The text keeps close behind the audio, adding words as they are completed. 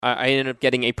I ended up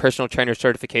getting a personal trainer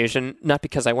certification, not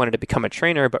because I wanted to become a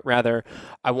trainer, but rather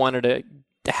I wanted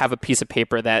to have a piece of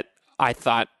paper that I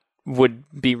thought would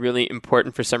be really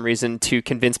important for some reason to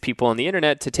convince people on the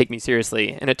internet to take me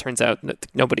seriously. And it turns out that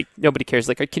nobody cares.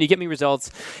 Like, can you get me results?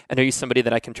 And are you somebody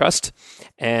that I can trust?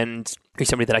 And are you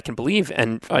somebody that I can believe?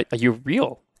 And are you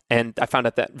real? And I found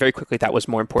out that very quickly that was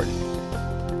more important.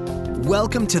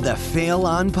 Welcome to the Fail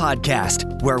On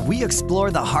Podcast, where we explore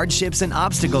the hardships and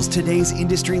obstacles today's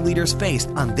industry leaders face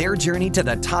on their journey to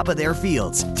the top of their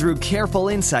fields through careful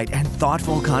insight and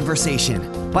thoughtful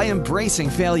conversation. By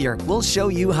embracing failure, we'll show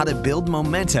you how to build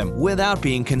momentum without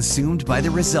being consumed by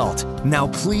the result. Now,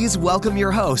 please welcome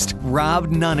your host, Rob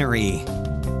Nunnery.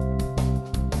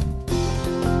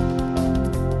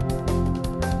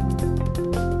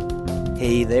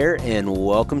 Hey there, and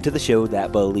welcome to the show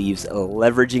that believes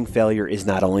leveraging failure is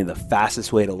not only the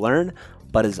fastest way to learn,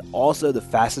 but is also the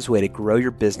fastest way to grow your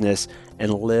business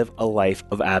and live a life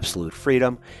of absolute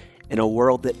freedom. In a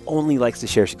world that only likes to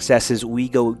share successes, we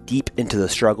go deep into the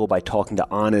struggle by talking to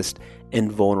honest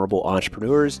and vulnerable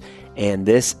entrepreneurs, and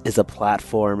this is a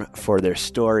platform for their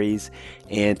stories.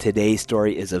 And today's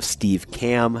story is of Steve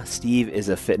Kamb. Steve is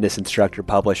a fitness instructor,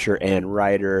 publisher, and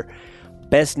writer,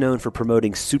 best known for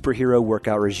promoting superhero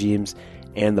workout regimes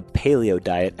and the paleo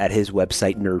diet at his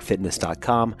website,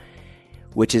 nerdfitness.com,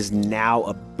 which is now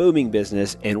a booming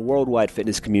business and worldwide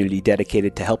fitness community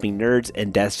dedicated to helping nerds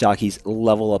and desk jockeys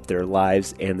level up their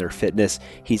lives and their fitness.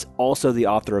 He's also the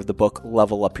author of the book,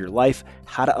 Level Up Your Life,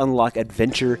 How to Unlock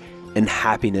Adventure and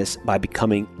Happiness by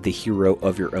Becoming the Hero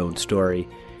of Your Own Story.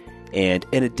 And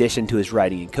in addition to his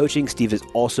writing and coaching, Steve has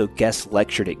also guest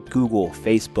lectured at Google,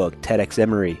 Facebook, TEDx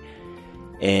Emory,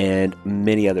 and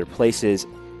many other places.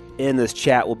 In this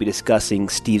chat, we'll be discussing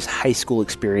Steve's high school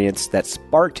experience that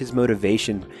sparked his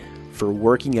motivation for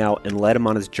working out and led him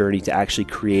on his journey to actually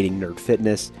creating Nerd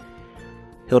Fitness.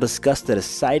 He'll discuss the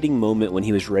deciding moment when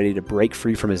he was ready to break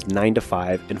free from his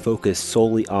 9-to-5 and focus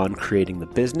solely on creating the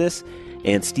business.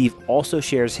 And Steve also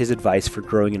shares his advice for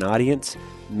growing an audience,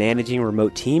 managing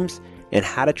remote teams, and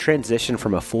how to transition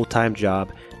from a full-time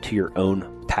job to your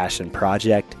own passion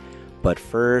project. But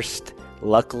first,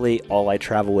 luckily, all I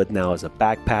travel with now is a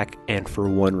backpack, and for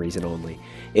one reason only.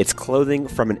 It's clothing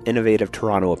from an innovative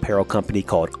Toronto apparel company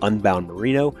called Unbound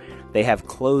Merino. They have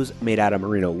clothes made out of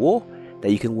merino wool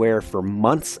that you can wear for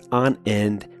months on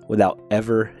end without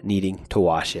ever needing to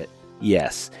wash it.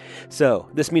 Yes. So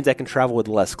this means I can travel with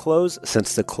less clothes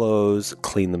since the clothes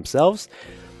clean themselves.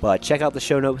 But check out the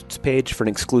show notes page for an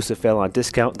exclusive Fail On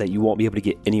discount that you won't be able to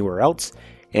get anywhere else.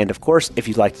 And of course, if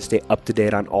you'd like to stay up to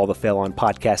date on all the Fail On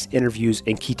podcast interviews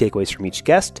and key takeaways from each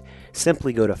guest,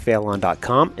 simply go to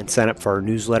failon.com and sign up for our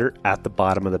newsletter at the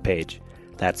bottom of the page.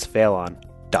 That's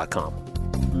failon.com.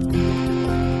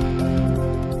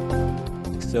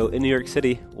 So in New York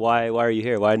City, why are you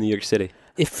here? Why in New York City?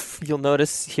 If you'll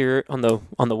notice here on the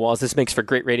walls, this makes for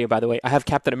great radio, by the way. I have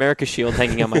Captain America shield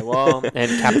hanging on my wall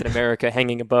and Captain America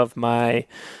hanging above my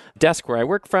desk where I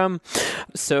work from.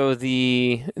 So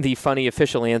the funny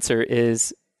official answer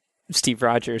is Steve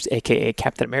Rogers, aka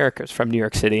Captain America, is from New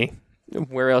York City.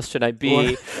 Where else should I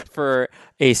be for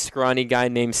a scrawny guy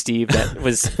named Steve that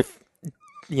was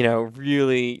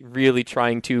really, really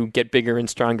trying to get bigger and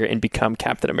stronger and become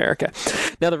Captain America.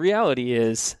 Now, the reality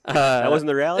is... that wasn't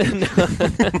the reality?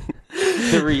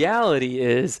 The reality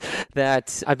is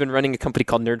that I've been running a company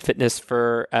called Nerd Fitness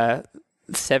for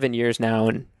 7 years now,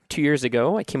 and 2 years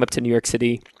ago, I came up to New York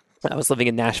City. I was living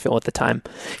in Nashville at the time.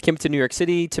 Came up to New York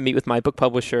City to meet with my book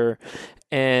publisher,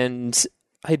 and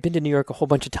I had been to New York a whole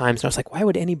bunch of times, and I was like, why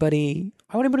would anybody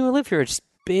want to live here? It's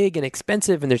big and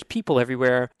expensive and there's people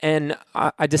everywhere. And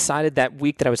I decided that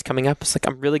week that I was coming up, it's like,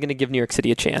 I'm really going to give New York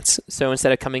City a chance. So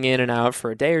instead of coming in and out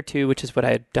for a day or two, which is what I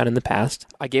had done in the past,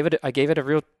 I gave it a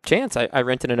real chance. I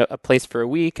rented a place for a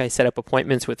week. I set up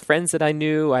appointments with friends that I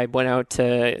knew. I went out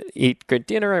to eat good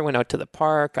dinner. I went out to the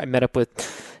park. I met up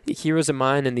with heroes of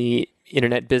mine in the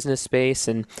internet business space,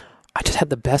 and I just had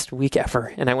the best week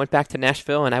ever. And I went back to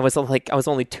Nashville, and I was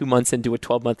only 2 months into a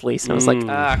 12-month lease. And I was like,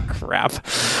 crap.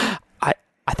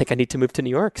 I think I need to move to New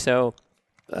York. So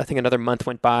I think another month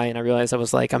went by, and I realized I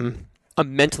was like, I'm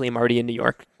mentally, I'm already in New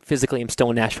York. Physically, I'm still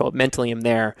in Nashville. Mentally, I'm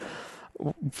there.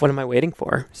 What am I waiting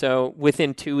for? So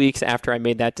within 2 weeks after I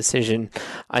made that decision,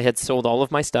 I had sold all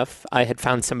of my stuff. I had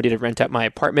found somebody to rent out my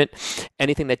apartment.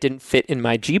 Anything that didn't fit in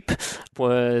my Jeep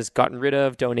was gotten rid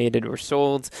of, donated, or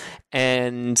sold.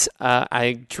 And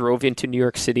I drove into New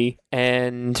York City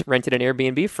and rented an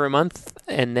Airbnb for a month.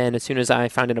 And then as soon as I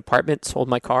found an apartment, sold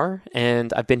my car,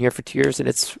 and I've been here for 2 years, and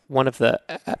it's one of the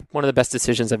best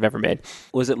decisions I've ever made.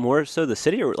 Was it more so the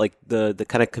city or like the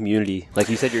kind of community? Like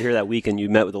you said, you're here that week and you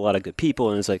met with a lot of good people,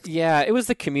 and it's like... Yeah, it was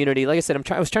the community. Like I said,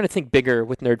 I was trying to think bigger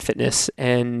with Nerd Fitness,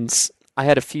 and I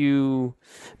had a few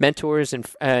mentors and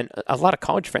a lot of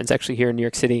college friends actually here in New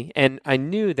York City. And I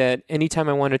knew that anytime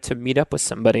I wanted to meet up with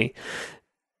somebody,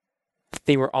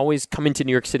 they were always coming to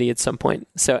New York City at some point.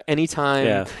 So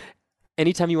anytime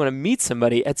you want to meet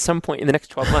somebody at some point in the next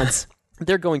 12 months,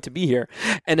 they're going to be here.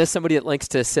 And as somebody that likes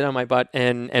to sit on my butt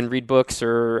and read books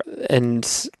I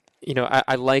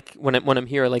like when I'm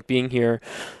here, I like being here.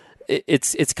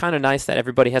 It's kind of nice that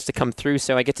everybody has to come through,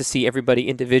 so I get to see everybody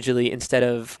individually instead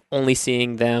of only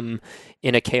seeing them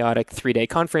in a chaotic 3-day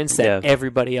conference that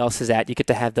everybody else is at. You get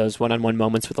to have those one-on-one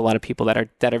moments with a lot of people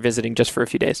that are visiting just for a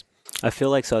few days. I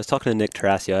feel like, so I was talking to Nick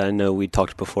Tarasio. I know we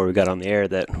talked before we got on the air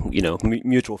that,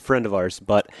 mutual friend of ours,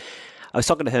 but I was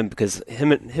talking to him because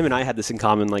him and I had this in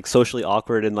common, like socially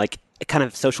awkward and like kind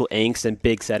of social angst in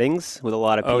big settings with a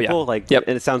lot of people. And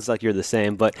it sounds like you're the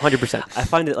same, but 100%. I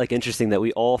find it like interesting that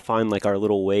we all find like our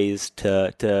little ways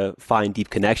to find deep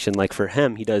connection. Like for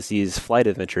him, he does these flight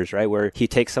adventures, right? Where he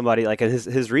takes somebody, like, and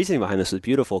his reasoning behind this was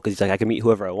beautiful because he's like, I can meet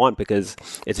whoever I want because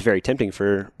it's very tempting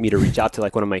for me to reach out to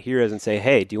like one of my heroes and say,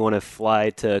 hey, do you want to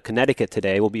fly to Connecticut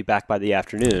today? We'll be back by the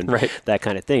afternoon. Right. That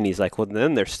kind of thing. And he's like, well,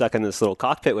 then they're stuck in this little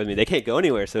cockpit with me. They can't go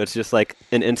anywhere. So it's just like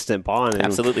an instant bond. And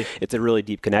absolutely. It's a really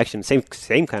deep connection.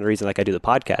 Same kind of reason like I do the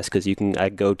podcast, because I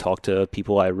go talk to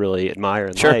people I really admire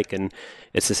and like, and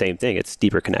it's the same thing. It's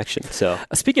deeper connection. So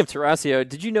speaking of Tarasio,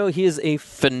 did you know he is a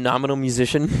phenomenal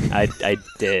musician? I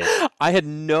did. I had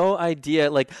no idea.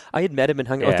 Like, I had met him and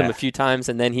hung out with him a few times,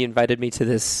 and then he invited me to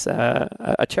this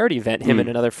a charity event. Him and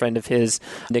another friend of his,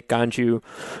 Nick Ganju,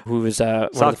 who was one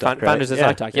of the founders of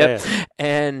ZocDoc.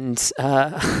 And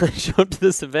I showed up to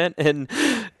this event, and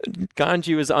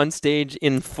Ganji was on stage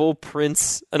in a full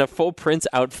Prince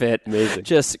outfit, amazing,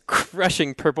 just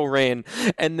crushing Purple Rain.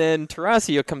 And then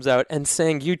Tarasio comes out and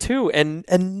sang "You Too" and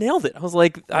nailed it. I was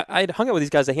like, I'd hung out with these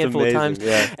guys a handful of times,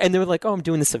 and they were like, "Oh, I'm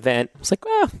doing this event." I was like,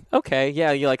 "Oh, okay,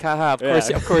 yeah." You're like, "Haha,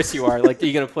 of course you are." Like, are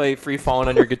you gonna play "Free Fallin'"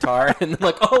 on your guitar? And I'm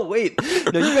like, "Oh, wait,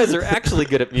 no, you guys are actually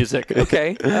good at music."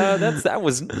 Okay, that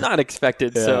was not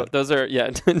expected. So those are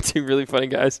two really funny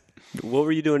guys. What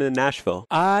were you doing in Nashville?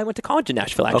 I went to college in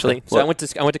Nashville, actually. Okay. So I went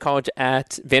to college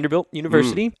at Vanderbilt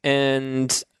University,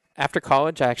 and after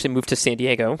college, I actually moved to San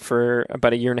Diego for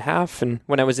about a year and a half. And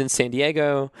when I was in San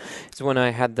Diego is when I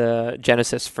had the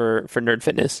genesis for Nerd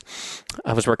Fitness.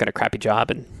 I was working a crappy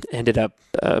job and ended up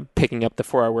picking up the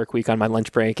 4-hour work week on my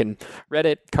lunch break and read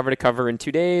it cover to cover in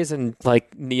 2 days. And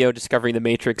like Neo discovering the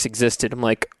Matrix existed, I'm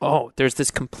like, oh, there's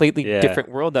this completely different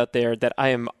world out there that I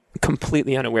am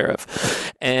completely unaware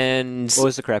of. And what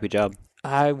was the crappy job?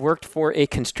 I worked for a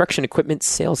construction equipment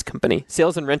sales company,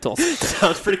 sales and rentals.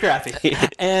 Sounds pretty crappy.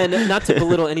 And not to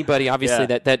belittle anybody, obviously,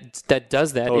 that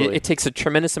does that. Totally. It takes a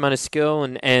tremendous amount of skill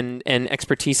and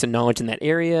expertise and knowledge in that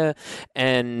area.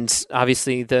 And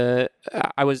obviously,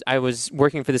 I was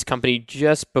working for this company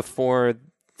just before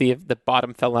the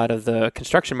bottom fell out of the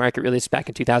construction market, really, back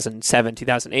in 2007,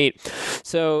 2008.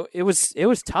 So it was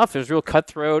tough. It was real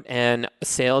cutthroat, and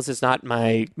sales is not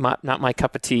my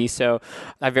cup of tea. So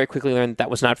I very quickly learned that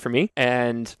was not for me,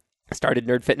 and started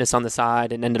Nerd Fitness on the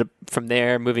side, and ended up from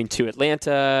there moving to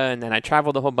Atlanta, and then I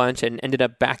traveled a whole bunch and ended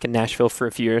up back in Nashville for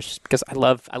a few years because I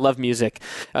love music.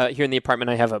 Here in the apartment,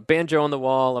 I have a banjo on the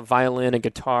wall, a violin, a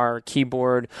guitar, a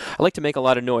keyboard. I like to make a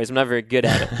lot of noise. I'm not very good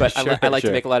at it, but I like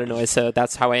to make a lot of noise, so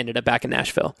that's how I ended up back in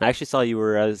Nashville. I actually saw you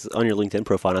were on your LinkedIn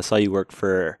profile, and I saw you worked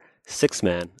for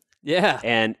 6man. Yeah.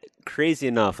 And crazy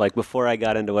enough, like before I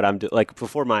got into what I'm doing, like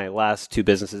before my last two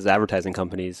businesses, advertising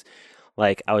companies,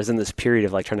 like I was in this period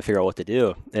of like trying to figure out what to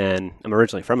do, and I'm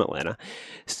originally from Atlanta,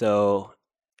 so,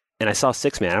 and I saw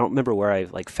 6man. I don't remember where I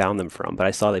like found them from, but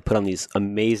I saw they put on these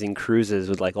amazing cruises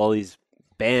with like all these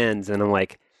bands, and I'm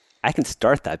like, I can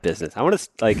start that business. I want to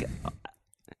like,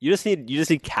 you just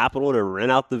need capital to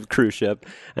rent out the cruise ship,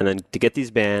 and then to get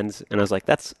these bands. And I was like,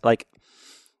 that's like,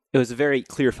 it was a very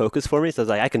clear focus for me. So I was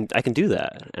like, I can do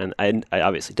that. And I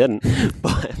obviously didn't,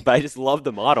 but I just loved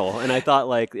the model. And I thought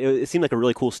like, it seemed like a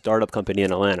really cool startup company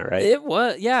in Atlanta, right? It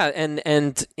was, yeah.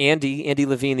 And Andy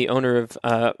Levine, the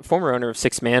former owner of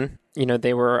 6man,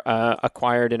 they were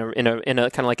acquired in a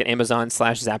kind of like an Amazon /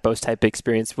 Zappos type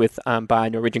experience by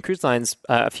Norwegian Cruise Lines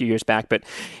a few years back. But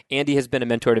Andy has been a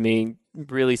mentor to me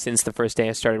really since the first day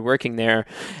I started working there.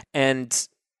 And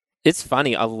it's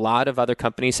funny, a lot of other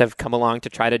companies have come along to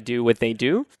try to do what they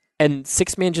do, And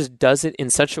Six Man just does it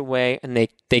in such a way, and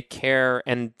they care,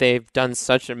 and they've done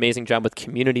such an amazing job with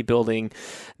community building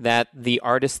that the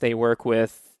artists they work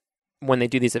with, when they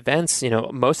do these events,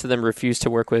 most of them refuse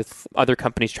to work with other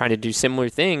companies trying to do similar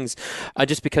things,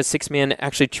 just because Six Man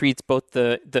actually treats both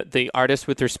the artists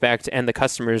with respect, and the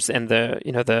customers and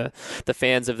the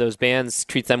fans of those bands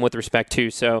treats them with respect too.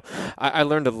 So I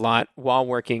learned a lot while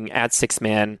working at Six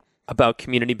Man about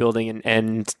community building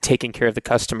and taking care of the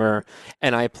customer,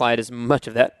 and I applied as much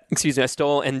of that. I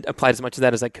stole and applied as much of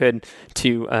that as I could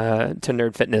to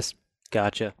Nerd Fitness.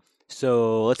 Gotcha.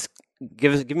 So let's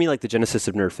give me like the genesis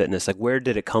of Nerd Fitness. Like, where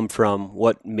did it come from?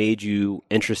 What made you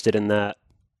interested in that?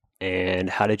 And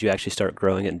how did you actually start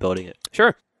growing it and building it?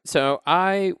 Sure. So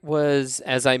I was,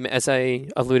 as I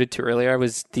alluded to earlier, I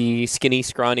was the skinny,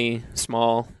 scrawny,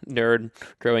 small nerd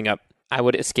growing up. I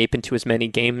would escape into as many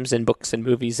games and books and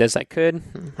movies as I could.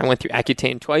 I went through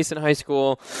Accutane twice in high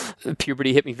school.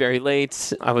 Puberty hit me very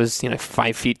late. I was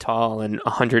 5 feet tall and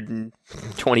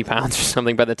 120 pounds or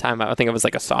something by the time I think I was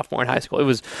like a sophomore in high school. It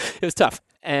was tough.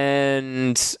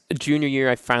 And junior year,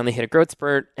 I finally hit a growth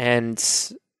spurt and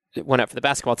went out for the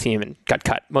basketball team and got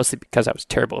cut, mostly because I was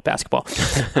terrible at basketball.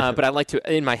 But I like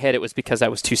to, in my head, it was because I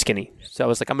was too skinny. So I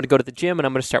was like, I'm going to go to the gym and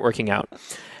I'm going to start working out.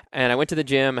 And I went to the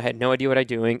gym. I had no idea what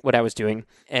I was doing,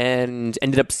 and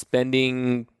ended up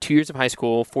spending 2 years of high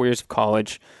school, 4 years of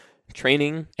college,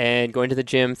 training and going to the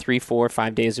gym 3, 4,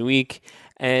 5 days a week,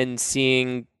 and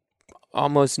seeing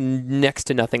almost next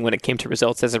to nothing when it came to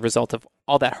results as a result of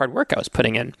all that hard work I was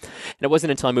putting in. And it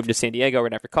wasn't until I moved to San Diego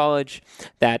right after college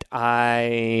that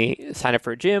I signed up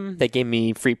for a gym. They gave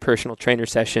me free personal trainer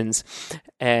sessions,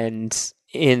 and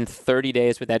in 30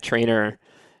 days with that trainer,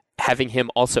 having him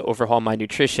also overhaul my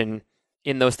nutrition,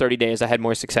 in those 30 days, I had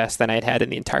more success than I had had in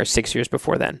the entire 6 years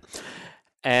before then.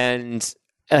 And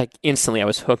instantly I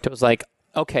was hooked. I was like,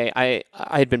 okay, I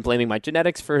had been blaming my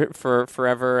genetics for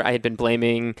forever. I had been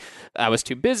blaming I was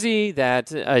too busy,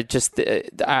 that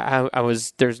I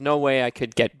was, there's no way I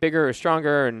could get bigger or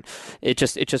stronger, and it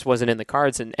just wasn't in the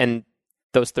cards. And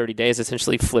those 30 days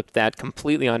essentially flipped that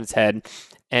completely on its head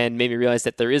and made me realize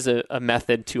that there is a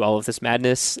method to all of this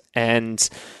madness. And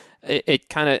it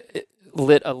kind of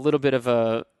lit a little bit of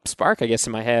a spark, I guess,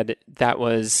 in my head. That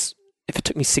was, if it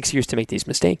took me 6 years to make these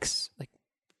mistakes, like,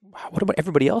 what about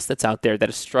everybody else that's out there that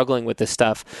is struggling with this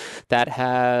stuff, that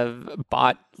have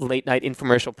bought late night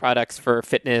infomercial products for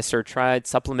fitness, or tried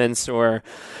supplements, or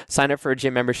signed up for a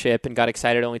gym membership and got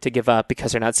excited only to give up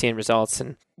because they're not seeing results?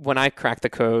 And when I cracked the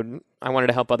code, I wanted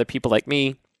to help other people like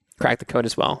me crack the code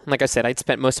as well. Like I said, I'd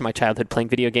spent most of my childhood playing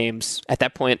video games. At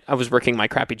that point, I was working my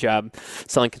crappy job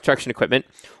selling construction equipment.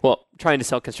 Well, trying to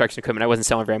sell construction equipment. I wasn't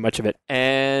selling very much of it.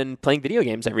 And playing video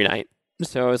games every night.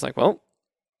 So I was like, well,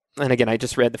 and again, I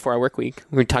just read The 4 Hour Work Week,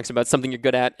 where it talks about something you're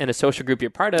good at and a social group you're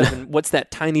part of, and what's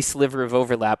that tiny sliver of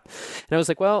overlap. And I was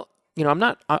like, well,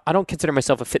 I don't consider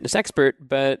myself a fitness expert,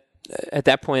 but at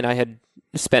that point I had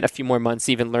spent a few more months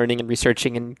even learning and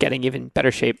researching and getting even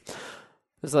better shape. I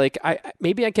was like,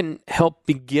 maybe I can help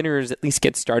beginners at least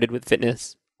get started with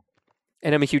fitness.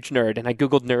 And I'm a huge nerd, and I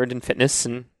Googled nerd and fitness,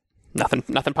 and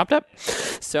nothing popped up.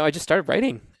 So I just started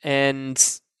writing. And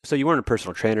so you weren't a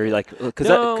personal trainer, because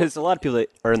No. a lot of people that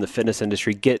are in the fitness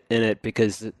industry get in it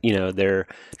because they're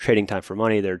trading time for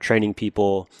money. They're training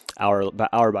people hour by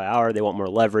hour. They want more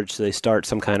leverage, so they start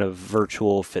some kind of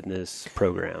virtual fitness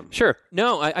program. Sure.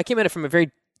 No, I came at it from a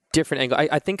very different angle.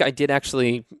 I think I did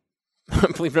actually.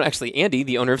 Believe it or not, actually, Andy,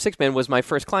 the owner of Six Man, was my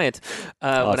first client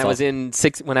when I was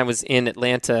in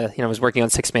Atlanta. I was working on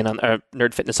Six Man on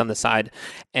Nerd Fitness on the side,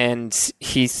 and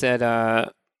he said,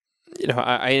 I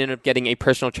ended up getting a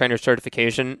personal trainer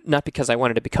certification, not because I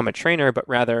wanted to become a trainer, but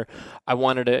rather I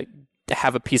wanted to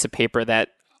have a piece of paper that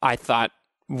I thought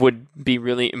would be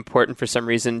really important for some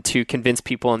reason to convince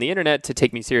people on the internet to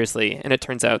take me seriously. And it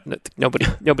turns out that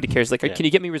nobody cares. Like, Can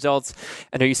you get me results?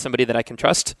 And are you somebody that I can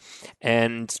trust?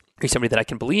 And are you somebody that I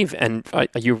can believe? And are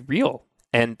you real?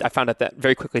 And I found out that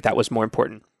very quickly that was more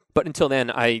important. But until then,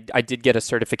 I did get a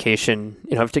certification.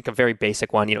 I took a very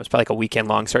basic one. It was probably like a weekend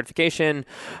long certification.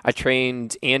 I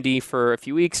trained Andy for a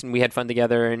few weeks, and we had fun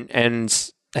together.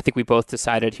 And I think we both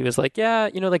decided, he was like, yeah,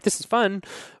 this is fun.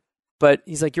 But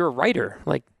he's like, you're a writer.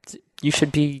 Like, you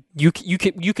should be, you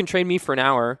can train me for an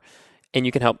hour and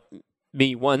you can help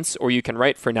me once, or you can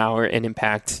write for an hour and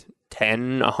impact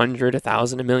 10, 100,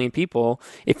 1,000, a million people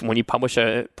when you publish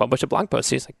a blog post.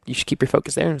 He's like, you should keep your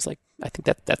focus there. And it's like, I think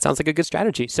that sounds like a good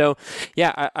strategy. So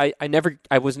yeah,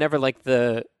 I was never like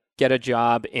the get a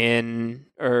job in,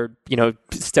 or,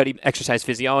 study exercise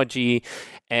physiology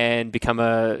and become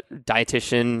a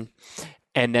dietitian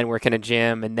and then work in a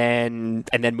gym, and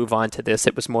then move on to this.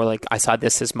 It was more like I saw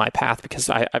this as my path because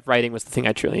writing was the thing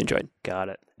I truly enjoyed. Got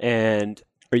it. And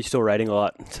are you still writing a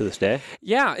lot to this day?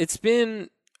 Yeah, it's been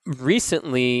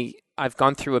recently. I've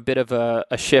gone through a bit of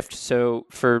a shift. So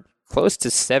for close to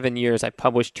 7 years, I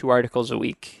published 2 articles a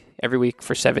week, every week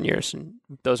for 7 years, and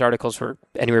those articles were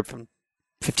anywhere from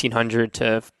 1,500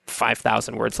 to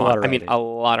 5,000 words long. I mean, a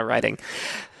lot of writing.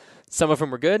 Some of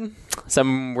them were good,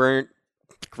 some weren't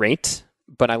great,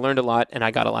 but I learned a lot and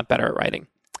I got a lot better at writing.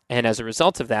 And as a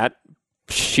result of that,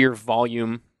 sheer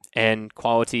volume and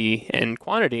quality and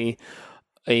quantity,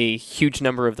 a huge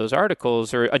number of those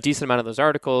articles, or a decent amount of those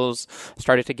articles,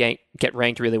 started to get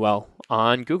ranked really well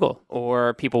on Google,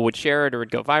 or people would share it or it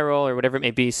would go viral or whatever it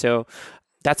may be. So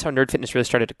that's how Nerd Fitness really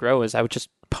started to grow, is I would just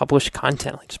publish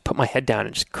content, like just put my head down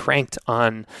and just cranked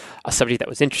on a subject that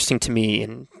was interesting to me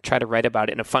and try to write about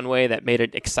it in a fun way that made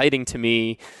it exciting to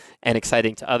me and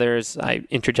exciting to others. I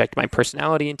interject my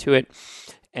personality into it.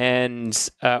 And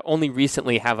only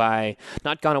recently have I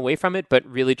not gone away from it, but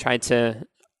really tried to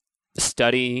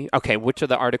study, okay, which are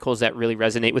the articles that really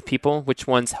resonate with people, which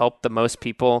ones help the most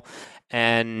people,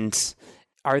 and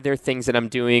are there things that I'm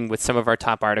doing with some of our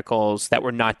top articles that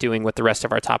we're not doing with the rest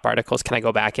of our top articles? Can I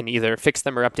go back and either fix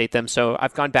them or update them? So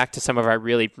I've gone back to some of our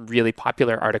really, really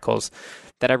popular articles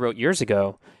that I wrote years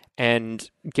ago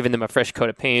and given them a fresh coat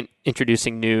of paint,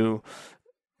 introducing new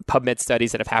PubMed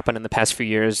studies that have happened in the past few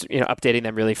years, updating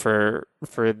them really for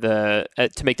the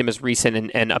to make them as recent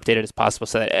and updated as possible,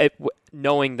 so that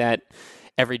knowing that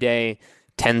every day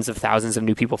tens of thousands of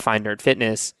new people find Nerd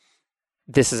Fitness,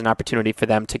 this is an opportunity for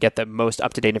them to get the most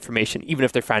up-to-date information, even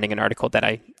if they're finding an article that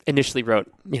I initially wrote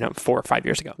 4 or 5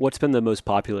 years ago. What's been the most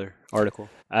popular article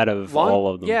out of all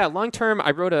of them? Yeah, long term,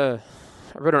 I wrote an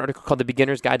article called The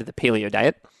Beginner's Guide to the Paleo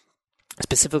Diet,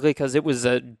 specifically because it was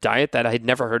a diet that I had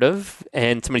never heard of,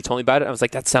 and somebody told me about it. I was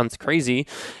like, that sounds crazy.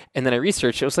 And then I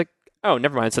researched it. I was like, oh,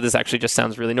 never mind. So this actually just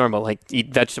sounds really normal, like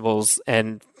eat vegetables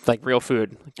and like real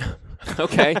food.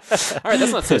 Okay. All right.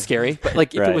 That's not so scary. But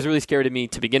like, if it was really scary to me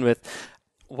to begin with,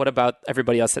 what about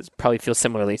everybody else that probably feels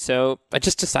similarly? So I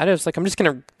just decided, I was like, I'm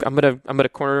gonna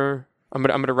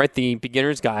write the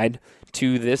beginner's guide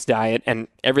to this diet and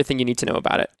everything you need to know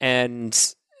about it. And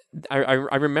I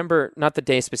remember, not the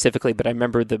day specifically, but I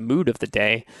remember the mood of the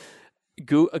day.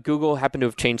 Google happened to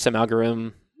have changed some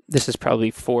algorithm. This is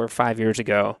probably 4 or 5 years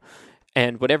ago.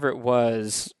 And whatever it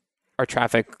was, our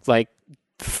traffic like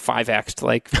 5x'd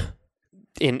like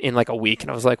in like a week.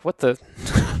 And I was like, what the...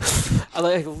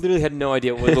 I literally had no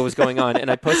idea what was going on. And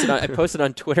I posted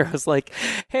on Twitter. I was like,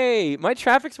 hey, my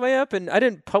traffic's way up and I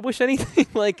didn't publish anything.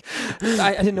 Like,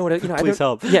 I didn't know what please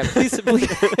help. Yeah, please.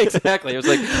 Exactly. I was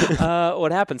like,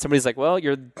 what happened? Somebody's like, well,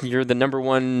 you're the number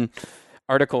one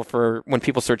article for when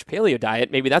people search paleo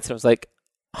diet. Maybe that's it. I was like,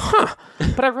 huh,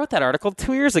 but I wrote that article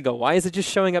 2 years ago. Why is it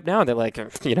just showing up now? They're like, I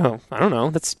don't know.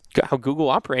 That's how Google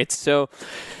operates. So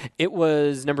it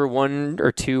was number 1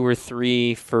 or 2 or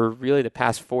 3 for really the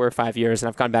past 4 or 5 years. And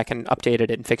I've gone back and updated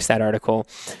it and fixed that article.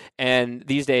 And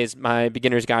these days, my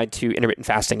beginner's guide to intermittent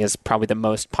fasting is probably the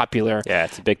most popular. Yeah,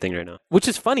 it's a big thing right now. Which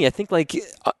is funny. I think like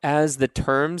as the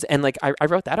terms, and like I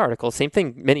wrote that article, same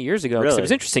thing many years ago, because it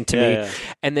was interesting to me. Yeah.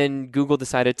 And then Google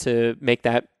decided to make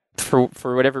that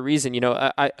for whatever reason.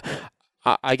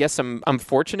 I guess I'm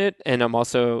fortunate, and I'm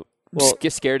also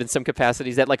scared in some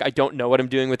capacities that like I don't know what I'm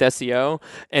doing with SEO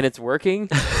and it's working,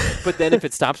 but then if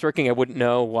it stops working, I wouldn't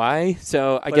know why.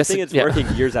 So I think it's working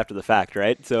years after the fact,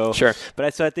 right? So sure. But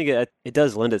I think it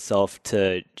does lend itself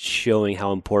to showing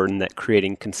how important that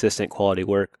creating consistent quality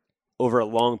work over a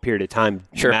long period of time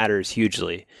matters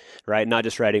hugely, right? Not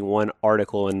just writing one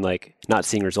article and like not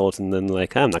seeing results and then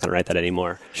like, I'm not going to write that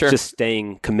anymore. Sure. Just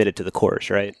staying committed to the course,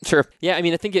 right? Sure. Yeah. I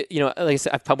mean, I think like I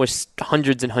said, I've published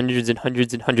hundreds and hundreds and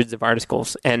hundreds and hundreds of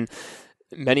articles, and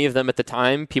many of them at the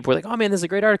time, people were like, oh man, this is a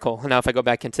great article. And now if I go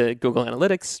back into Google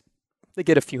Analytics, they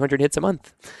get a few hundred hits a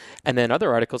month. And then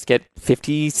other articles get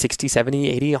 50, 60, 70,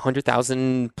 80,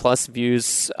 100,000 plus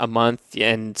views a month.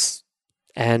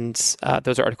 And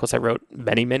those are articles I wrote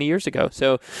many, many years ago.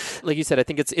 So like you said, I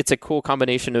think it's a cool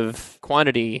combination of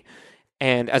quantity.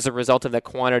 And as a result of that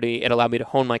quantity, it allowed me to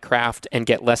hone my craft and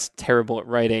get less terrible at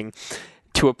writing,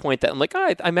 to a point that I'm like,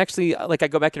 I'm actually, like, I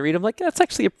go back and read them, like, that's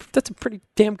a pretty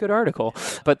damn good article.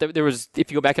 But there was,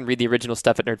 if you go back and read the original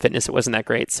stuff at Nerd Fitness, it wasn't that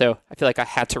great. So I feel like I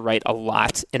had to write a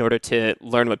lot in order to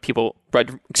learn what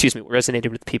resonated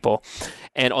with people,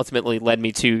 and ultimately led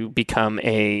me to become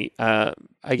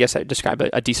I guess I'd describe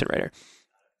a decent writer.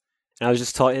 And I was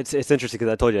just talking, it's interesting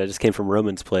because I told you I just came from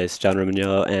Roman's place, John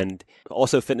Romaniello, and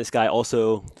also fitness guy,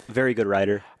 also very good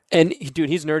writer. And dude,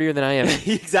 he's nerdier than I am.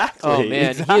 Exactly. Oh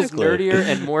man, exactly. he is nerdier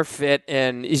and more fit,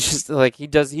 and he's just like he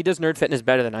does nerd fitness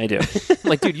better than I do. I'm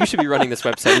like, dude, you should be running this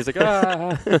website. He's like,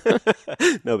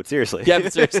 No, but seriously. Yeah,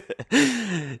 but seriously.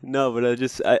 No, but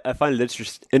I find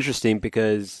it interesting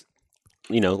because,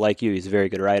 like you, he's a very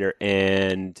good writer,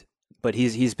 but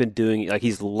he's been doing, like,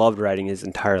 he's loved writing his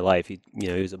entire life. He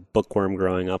was a bookworm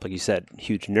growing up, like you said,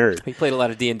 huge nerd. He played a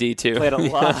lot of D&D too. Played a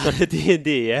lot of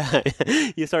D&D, yeah.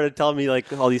 He started telling me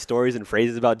like all these stories and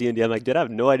phrases about D&D. I'm like, dude, I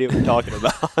have no idea what you're talking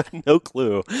about. No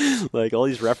clue. Like all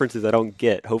these references I don't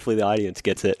get. Hopefully the audience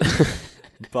gets it.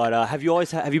 But have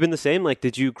you been the same? Like,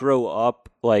 did you grow up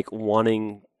like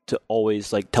wanting to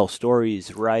always like tell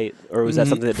stories, write, or was that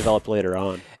something that developed later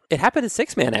on? It happened at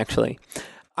Six Man, actually.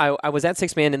 I was at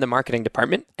Six Man in the marketing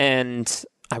department, and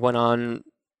I went on.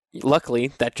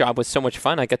 Luckily, that job was so much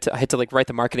fun. I had to like write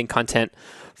the marketing content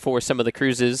for some of the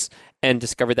cruises, and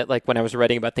discovered that like when I was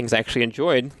writing about things I actually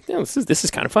enjoyed, this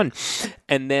is kind of fun.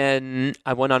 And then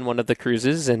I went on one of the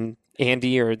cruises, and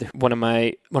Andy or one of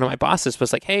my bosses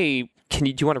was like, "Hey,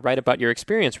 do you want to write about your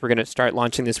experience? We're going to start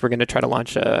launching this. We're going to try to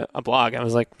launch a blog." I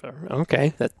was like,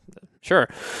 "Okay, sure."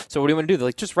 So what do you want to do? They're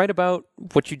like, just write about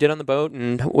what you did on the boat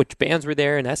and which bands were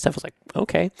there and that stuff. I was like,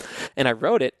 okay. And I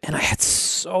wrote it, and I had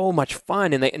so much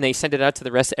fun. And they sent it out to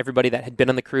the rest of everybody that had been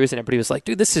on the cruise, and everybody was like,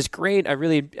 dude, this is great.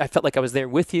 I felt like I was there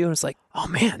with you. And I was like, oh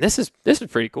man, this is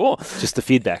pretty cool. Just the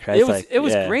feedback, right? It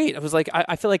was great. I was like,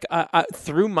 I feel like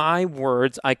through my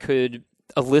words, I could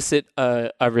elicit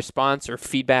a response or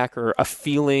feedback or a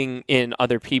feeling in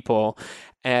other people.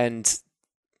 And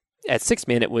at Six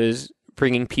Man, it was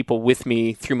bringing people with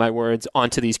me through my words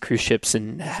onto these cruise ships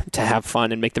and to have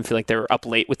fun and make them feel like they were up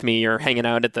late with me or hanging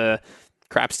out at the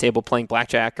craps table playing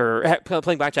blackjack or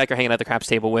hanging out at the craps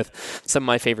table with some of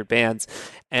my favorite bands.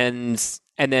 And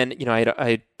then,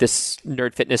 I this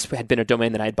Nerd Fitness had been a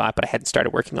domain that I had bought, but I hadn't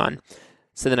started working on.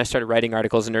 So then I started writing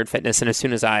articles in Nerd Fitness. And as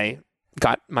soon as I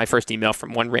got my first email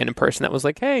from one random person that was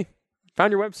like, hey,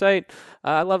 found your website.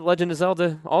 I love Legend of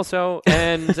Zelda also.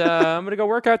 And I'm going to go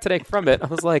work out today from it. I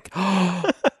was like,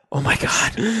 oh my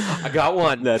God, I got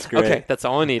one. That's great. Okay, that's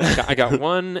all I need. I got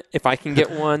one. If I can get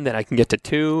one, then I can get to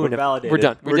two. We're validated. We're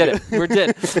done. We did it. We're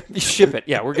did. Ship it.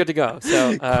 Yeah, we're good to go.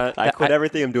 So I quit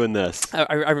everything. I'm doing this.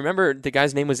 I remember the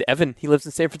guy's name was Evan. He lives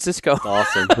in San Francisco.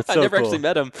 Awesome. That's so I never cool. actually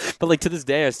met him, but like to this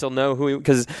day, I still know who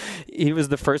because he was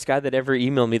the first guy that ever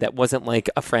emailed me that wasn't like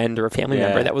a friend or a family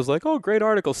member that was like, oh, great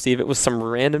article, Steve. It was some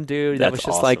random dude that was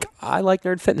just awesome. like, I like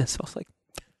Nerd Fitness. So I was like,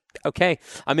 okay,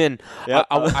 I'm in. Yep.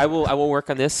 I will work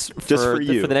on this for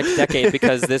the next decade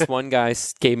because this one guy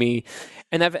gave me,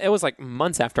 and it was like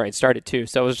months after I'd started too.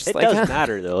 So it was just it like, does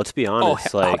matter though. Let's be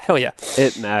honest. Hell yeah,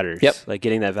 it matters. Yep. Like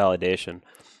getting that validation.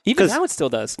 Even now it still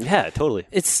does. Yeah, totally.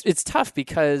 It's tough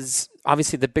because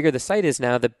obviously the bigger the site is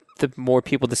now, the more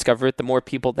people discover it, the more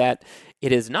people that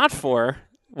it is not for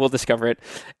will discover it.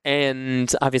 And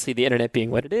obviously the internet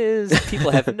being what it is,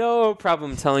 people have no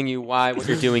problem telling you why what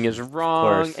you're doing is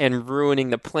wrong and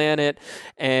ruining the planet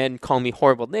and calling me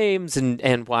horrible names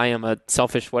and why I'm a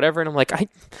selfish whatever. And I'm like,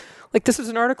 this is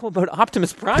an article about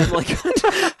Optimus Prime. Like,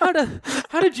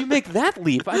 how did you make that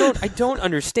leap? I don't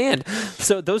understand.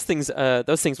 So those things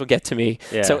will get to me.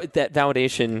 Yeah. So that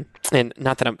validation, and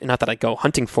not that I go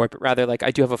hunting for it, but rather like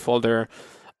I do have a folder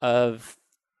of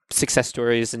success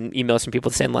stories and emails from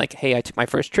people saying like, hey, I took my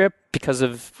first trip because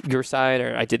of your site,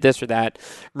 or I did this or that,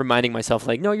 reminding myself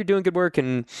like, no, you're doing good work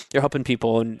and you're helping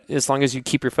people. And as long as you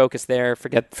keep your focus there,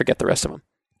 forget the rest of them.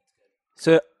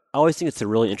 So I always think it's a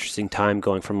really interesting time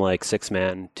going from like Six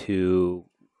Man to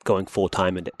going full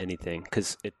time into anything,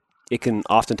 because it can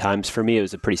oftentimes, for me, it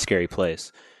was a pretty scary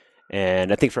place.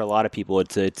 And I think for a lot of people,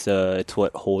 it's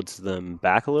what holds them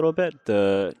back a little bit.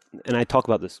 And I talk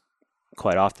about this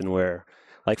quite often where,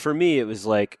 like for me, it was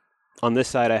like on this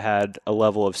side, I had a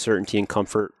level of certainty and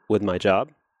comfort with my job.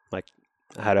 Like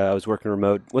I was working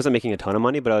remote, wasn't making a ton of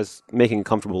money, but I was making a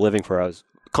comfortable living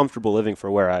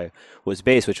for where I was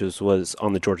based, which was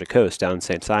on the Georgia coast down in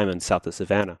St. Simon, south of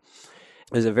Savannah.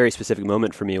 It was a very specific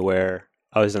moment for me where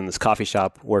I was in this coffee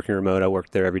shop working remote. I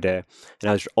worked there every day. And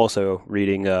I was also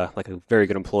reading, like a very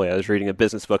good employee, I was reading a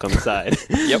business book on the side.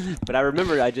 Yep. But I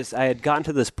remember I had gotten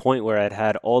to this point where I'd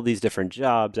had all these different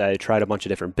jobs. I had tried a bunch of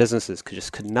different businesses,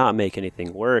 could not make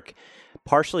anything work.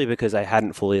 Partially because I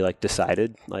hadn't fully like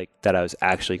decided like that I was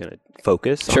actually going to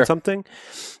focus on something.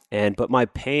 But my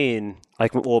pain,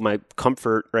 my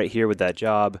comfort right here with that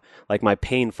job, like my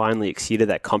pain finally exceeded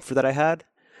that comfort that I had.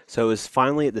 So it was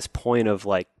finally at this point of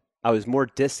like, I was more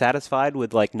dissatisfied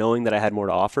with like knowing that I had more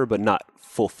to offer, but not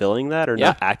fulfilling that or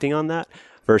not acting on that,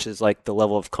 versus like the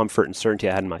level of comfort and certainty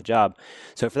I had in my job.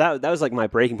 So for that was like my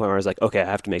breaking point where I was like, okay, I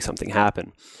have to make something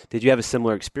happen. Did you have a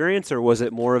similar experience, or was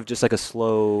it more of just like a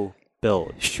slow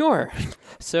build? Sure.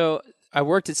 So I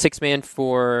worked at Six Man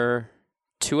for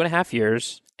 2.5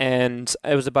 years, and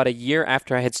it was about a year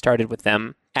after I had started with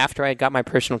them, after I had got my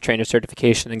personal trainer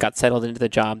certification and got settled into the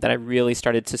job, that I really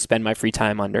started to spend my free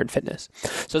time on Nerd Fitness. So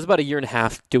it was about a year and a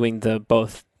half doing the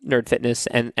both Nerd Fitness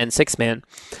and Six Man.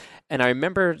 And I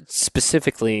remember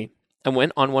specifically, I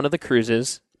went on one of the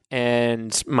cruises,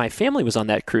 and my family was on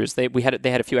that cruise. They had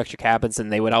a few extra cabins, and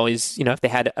they would always, if they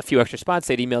had a few extra spots,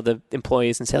 they'd email the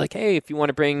employees and say like, hey, if you want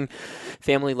to bring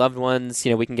family, loved ones,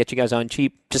 we can get you guys on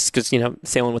cheap, just because,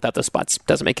 sailing without those spots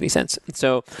doesn't make any sense. And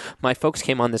so my folks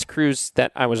came on this cruise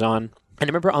that I was on, and I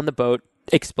remember on the boat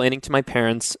explaining to my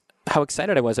parents how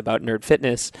excited I was about Nerd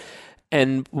Fitness.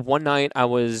 And one night I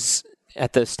was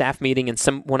at the staff meeting, and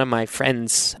one of my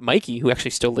friends, Mikey, who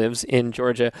actually still lives in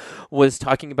Georgia, was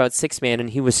talking about Six Man,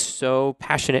 and he was so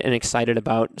passionate and excited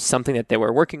about something that they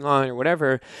were working on or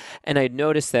whatever. And I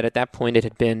noticed that at that point it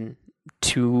had been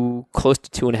close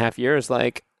to 2.5 years.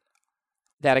 Like,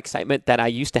 that excitement that I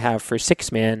used to have for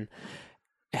Six Man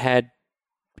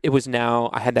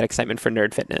I had that excitement for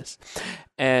Nerd Fitness.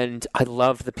 And I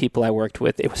loved the people I worked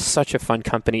with. It was such a fun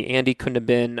company. Andy couldn't have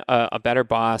been a better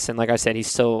boss. And like I said, he's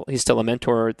still a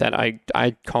mentor that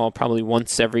I call probably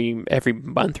once every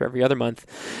month or every other month.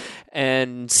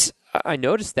 And I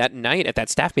noticed that night at that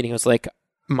staff meeting, I was like,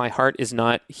 my heart is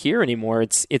not here anymore.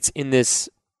 It's in this,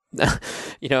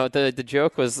 the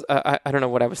joke was, I don't know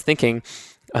what I was thinking.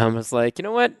 I was like, you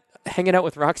know what? Hanging out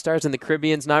with rock stars in the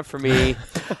Caribbean's not for me.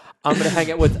 I'm going to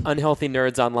hang out with unhealthy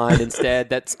nerds online instead.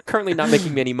 That's currently not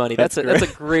making me any money. That's a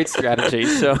great strategy.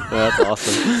 So that's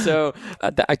awesome. So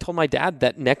I told my dad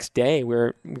that next day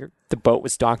the boat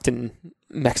was docked in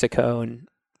Mexico, and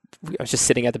I was just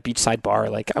sitting at the beachside bar.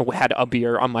 Like, I had a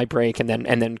beer on my break, and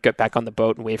then get back on the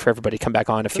boat and wait for everybody to come back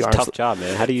on a few hours. Tough job,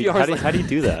 man. How do you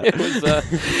do that? It was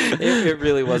it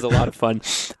really was a lot of fun.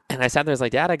 And I sat there, I was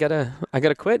like, Dad, I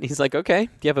gotta quit. And he's like, okay,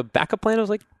 do you have a backup plan? I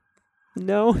was like,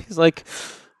 no. He's like,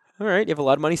 all right, you have a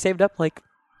lot of money saved up? Like,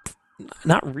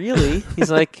 not really.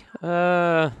 He's like,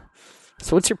 so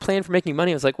what's your plan for making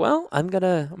money? I was like, well, I'm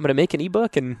gonna make an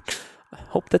ebook and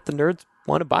hope that the nerds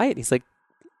want to buy it. He's like,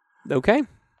 okay,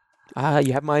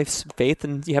 you have my faith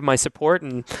and you have my support,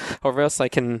 and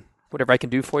whatever I can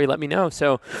do for you, let me know.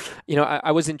 So,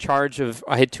 I was in charge of,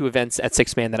 I had 2 events at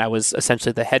Six Man that I was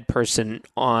essentially the head person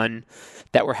on,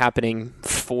 that were happening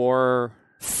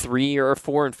 3 or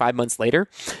 4 and 5 months later.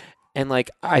 And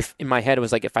like, in my head, it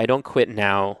was like, if I don't quit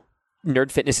now, Nerd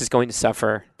Fitness is going to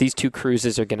suffer. These 2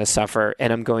 cruises are going to suffer,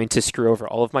 and I'm going to screw over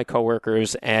all of my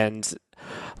coworkers. And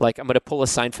like, I'm going to pull a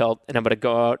Seinfeld, and I'm going to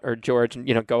go out, or George,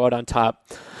 and go out on top.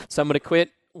 So I'm going to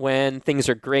quit when things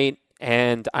are great,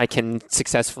 and I can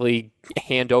successfully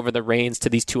hand over the reins to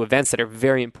these 2 events that are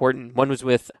very important. One was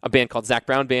with a band called Zac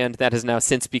Brown Band that has now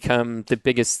since become the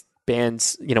biggest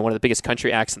bands, one of the biggest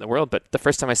country acts in the world. But the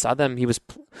first time I saw them,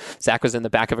 Zach was in the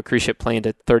back of a cruise ship playing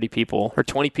to 30 people or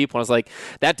 20 people. I was like,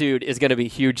 that dude is going to be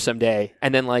huge someday.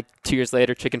 And then like 2 years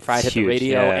later, Chicken Fried hit the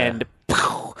radio, and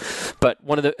but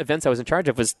one of the events I was in charge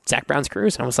of was Zac Brown's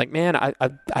cruise. And I was like, man, I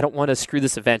don't want to screw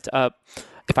this event up.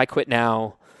 If I quit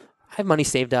now, I have money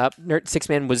saved up. Six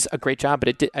Man was a great job,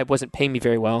 but it wasn't paying me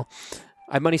very well.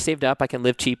 I have money saved up. I can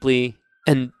live cheaply,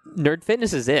 and Nerd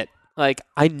Fitness is it. Like,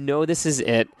 I know this is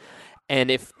it.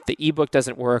 And if the ebook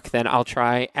doesn't work, then I'll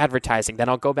try advertising. Then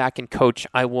I'll go back and coach.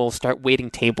 I will start waiting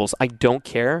tables. I don't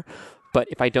care. But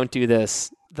if I don't do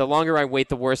this, the longer I wait,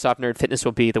 the worse off Nerd Fitness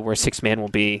will be, the worse Six Man will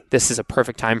be. This is a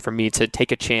perfect time for me to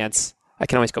take a chance. I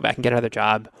can always go back and get another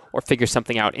job or figure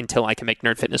something out until I can make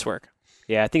Nerd Fitness work.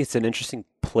 Yeah, I think it's an interesting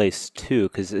place too,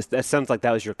 because that sounds like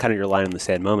that was your line in the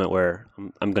sand moment where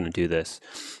I'm going to do this,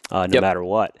 no matter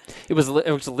what. It was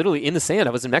literally in the sand.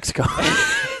 I was in Mexico,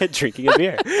 drinking a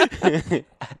beer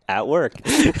at work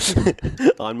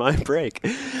on my break.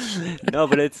 No,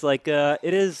 but it's like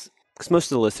it is, because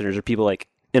most of the listeners are people like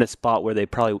in a spot where they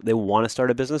want to start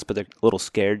a business, but they're a little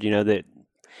scared, and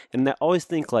I always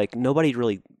think like nobody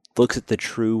really looks at the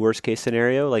true worst case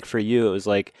scenario. Like for you, it was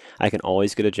like, I can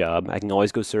always get a job. I can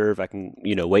always go serve. I can,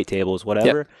 wait tables,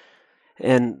 whatever. Yep.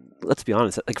 And let's be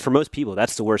honest, like for most people,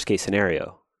 that's the worst case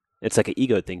scenario. It's like an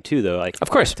ego thing too, though. Like, of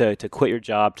course, to quit your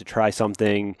job, to try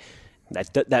something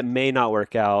that may not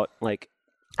work out. Like,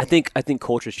 I think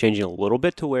culture is changing a little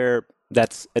bit to where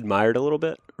that's admired a little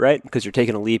bit, right? Because you're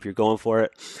taking a leap, you're going for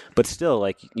it. But still,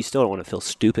 like, you still don't want to feel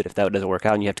stupid if that doesn't work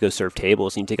out and you have to go serve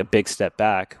tables and you take a big step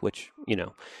back, which,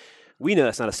 we know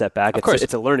that's not a step back. Of course.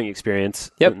 It's a learning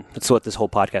experience. Yep. And that's what this whole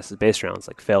podcast is based around. It's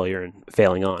like failure and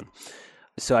failing on.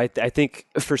 So I think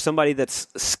for somebody that's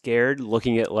scared,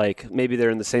 looking at like maybe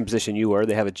they're in the same position you were,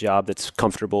 they have a job that's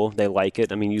comfortable, they like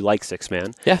it. I mean, you like Six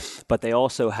Man, Yeah. but they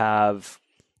also have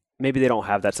maybe they don't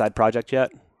have that side project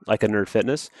yet, like a Nerd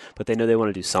Fitness, but they know they want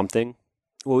to do something.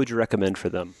 What would you recommend for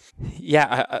them?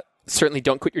 Yeah, I certainly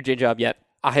don't quit your day job yet.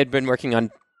 I had been working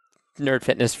on Nerd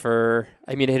Fitness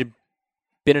it had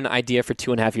been an idea for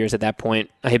 2.5 years at that point.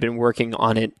 I had been working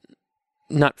on it,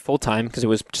 not full-time because it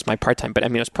was just my part-time, but I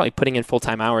was probably putting in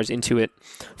full-time hours into it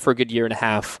for a good 1.5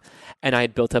 years, and I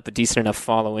had built up a decent enough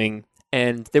following,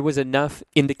 and there was enough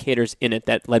indicators in it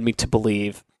that led me to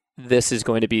believe this is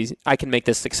going to be, I can make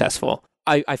this successful.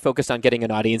 I focused on getting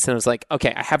an audience, and I was like,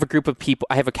 okay, I have a group of people,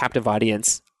 I have a captive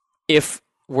audience. If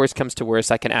worst comes to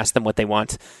worst, I can ask them what they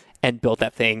want and build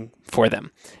that thing for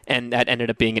them. And that ended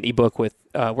up being an ebook with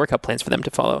workout plans for them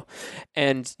to follow.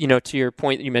 And, to your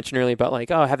point that you mentioned earlier about like,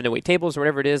 having to wait tables or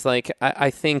whatever it is, like,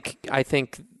 I think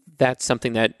that's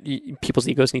something that people's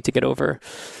egos need to get over.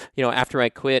 After I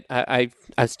quit, I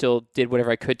still did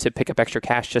whatever I could to pick up extra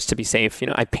cash just to be safe.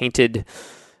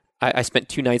 I spent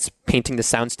 2 nights painting the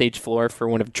soundstage floor for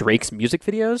one of Drake's music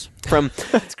videos.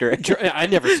 That's great. I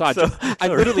never saw. I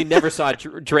literally never saw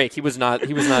Drake. He was not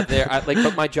there.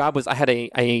 But my job was I had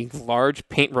a large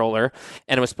paint roller,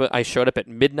 and I showed up at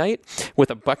midnight with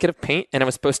a bucket of paint, and I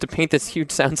was supposed to paint this huge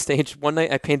soundstage. One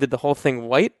night I painted the whole thing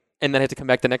white. And then I had to come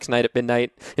back the next night at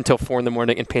midnight until 4 a.m.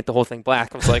 and paint the whole thing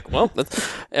black. I was like, well, all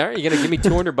right, you're going to give me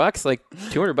 $200? Like,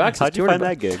 $200? How'd you find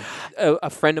that gig? A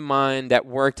friend of mine that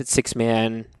worked at Six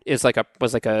Man was like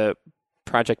a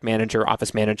project manager,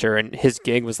 office manager, and his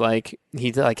gig was like,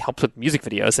 he helped with music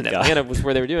videos in Atlanta was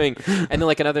where they were doing. And then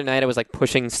like another night I was like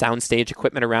pushing soundstage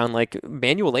equipment around, like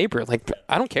manual labor. Like,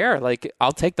 I don't care. Like,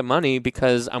 I'll take the money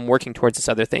because I'm working towards this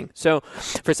other thing. So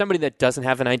for somebody that doesn't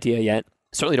have an idea yet,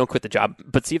 certainly don't quit the job,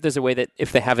 but see if there's a way that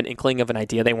if they have an inkling of an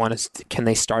idea they want to, can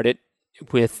they start it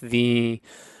with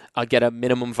get a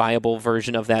minimum viable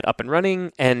version of that up and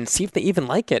running and see if they even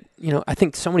like it. I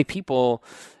think so many people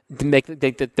make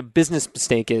the business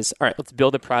mistake is, all right, let's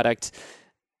build a product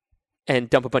and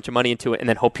dump a bunch of money into it and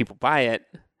then hope people buy it.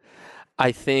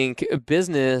 I think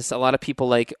business, a lot of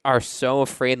people are so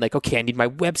afraid, okay, I need my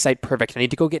website perfect. I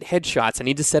need to go get headshots. I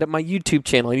need to set up my YouTube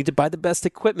channel. I need to buy the best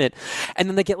equipment. And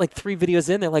then they get 3 videos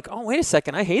in. They're like, oh, wait a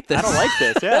second. I hate this. I don't like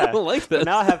this. Yeah. I don't like this. But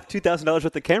now I have $2,000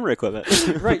 worth of camera equipment.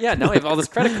 Right. Yeah. Now I have all this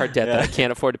credit card debt that I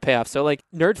can't afford to pay off. So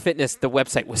Nerd Fitness, the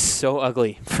website was so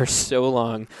ugly for so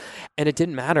long, and it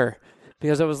didn't matter.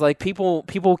 Because I was like, people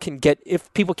can get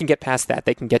past that,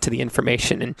 they can get to the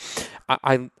information. And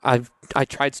I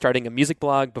tried starting a music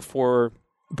blog before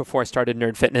I started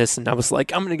Nerd Fitness, and I was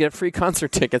like, I'm going to get free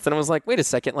concert tickets. And I was like, wait a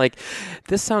second,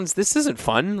 this isn't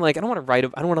fun. I don't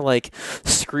want to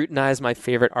scrutinize my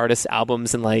favorite artists'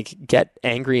 albums and get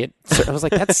angry at. So I was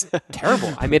like, that's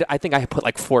terrible. I think I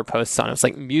put 4 posts on it. It was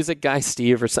like Music Guy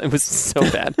Steve or something. It was so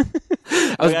bad.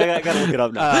 I gotta look it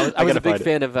up now. I was a big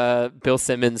fan of Bill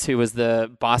Simmons, who was the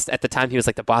Boston at the time. He was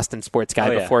the Boston sports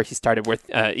guy before he started with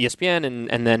ESPN,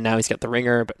 and then now he's got the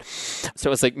Ringer. But so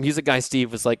it was Music Guy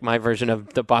Steve was my version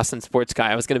of the Boston sports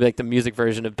guy. I was going to be the music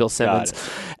version of Bill Simmons,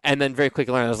 and then very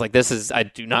quickly learned I was like, I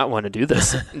do not want to do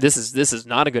this. This is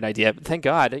not a good idea. But thank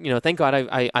God,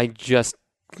 I just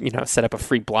set up a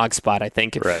free blog spot. I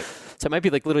think. Right. So it might be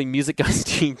literally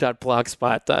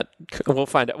musicguysteve.blogspot. We'll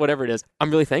find out, whatever it is.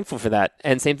 I'm really thankful for that.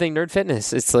 And same thing, Nerd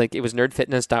Fitness. It's it was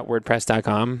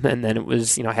nerdfitness.wordpress.com. And then it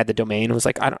was, I had the domain. It was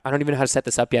I don't even know how to set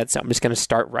this up yet. So I'm just going to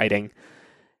start writing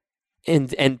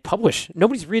and publish.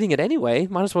 Nobody's reading it anyway.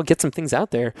 Might as well get some things out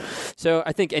there. So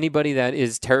I think anybody that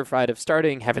is terrified of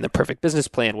starting, having the perfect business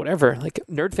plan, whatever,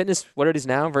 Nerd Fitness, what it is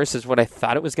now versus what I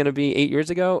thought it was going to be 8 years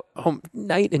ago,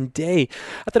 night and day.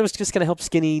 I thought it was just going to help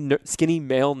skinny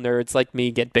male nerds like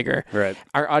me get bigger. Right.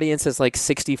 Our audience is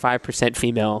 65%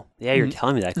 female. Yeah, you're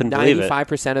telling me that. I couldn't believe it.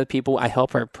 95% of the people I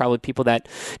help are probably people that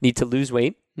need to lose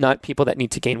weight, not people that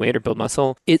need to gain weight or build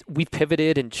muscle. We've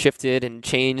pivoted and shifted and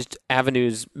changed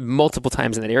avenues multiple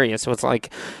times in that area. So it's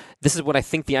this is what I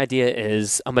think the idea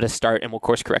is. I'm going to start and we'll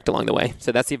course correct along the way.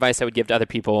 So that's the advice I would give to other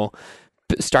people.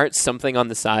 Start something on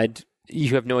the side.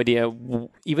 You have no idea.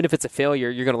 Even if it's a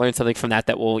failure, you're going to learn something from that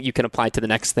you can apply to the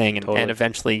next thing. And, totally. And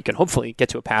eventually you can hopefully get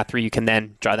to a path where you can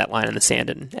then draw that line in the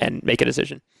sand and make a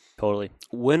decision. Totally.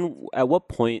 At what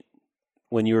point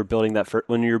when you were building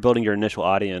when you were building your initial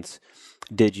audience,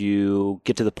 did you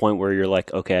get to the point where you're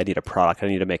like, okay, I need a product, I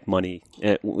need to make money,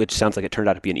 which sounds like it turned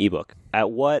out to be an ebook?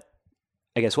 What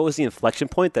was the inflection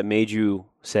point that made you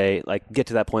say, get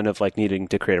to that point of needing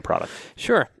to create a product?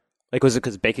 Sure. Like, was it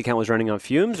because bank account was running on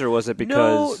fumes, or was it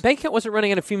because... No, bank account wasn't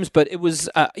running on fumes, but it was,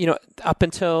 up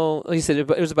until, like you said,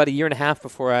 it was about a year and a half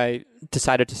before I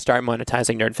decided to start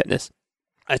monetizing Nerd Fitness.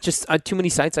 I just too many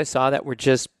sites I saw that were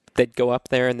just, they'd go up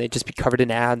there and they'd just be covered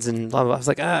in ads and blah, blah, blah. I was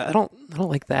like, I don't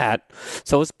like that.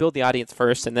 So let's build the audience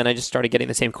first. And then I just started getting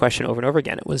the same question over and over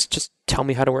again. It was just, tell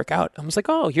me how to work out. I was like,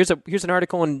 oh, here's an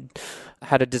article on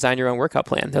how to design your own workout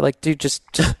plan. They're like, dude, just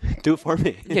do it for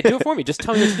me. Yeah, do it for me. Just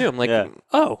tell me what to do. I'm like,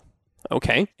 oh,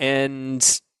 okay.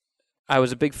 And I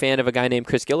was a big fan of a guy named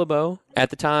Chris Guillebeau at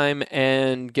the time,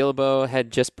 and Guillebeau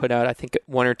had just put out, I think,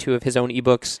 one or two of his own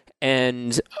ebooks,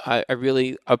 and I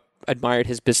really admired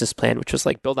his business plan, which was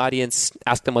like build audience,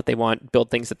 ask them what they want,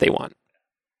 build things that they want,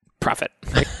 profit.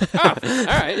 Like, oh, all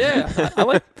right, yeah, I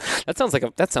like that.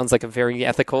 Sounds like a very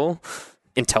ethical,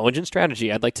 intelligent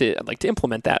strategy. I'd like to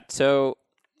implement that. So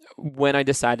when I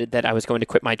decided that I was going to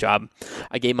quit my job,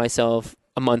 I gave myself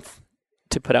a month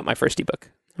to put out my first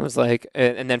ebook. I was like,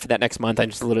 and then for that next month, I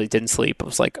just literally didn't sleep. I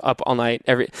was like up all night.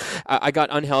 I got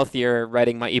unhealthier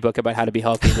writing my ebook about how to be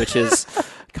healthy, which is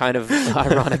kind of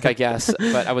ironic, I guess.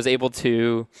 But I was able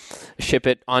to ship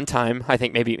it on time. I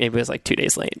think maybe it was like 2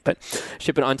 days late, but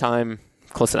ship it on time,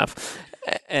 close enough.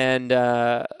 And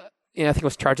I think I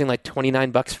was charging like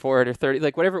 $29 for it or 30,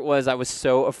 like whatever it was. I was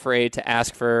so afraid to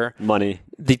ask for money,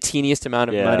 the teeniest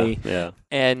amount of money,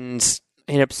 and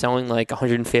ended up selling like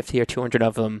 150 or 200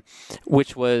 of them,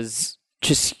 which was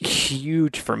just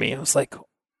huge for me. I was like,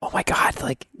 oh my God,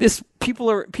 like this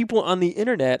people on the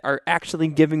internet are actually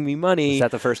giving me money. Is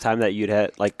that the first time that you'd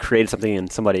had like created something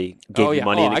and somebody gave you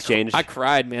money in exchange? I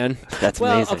cried, man. That's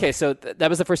amazing. Okay, so that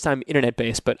was the first time internet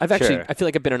based, but I feel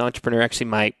like I've been an entrepreneur actually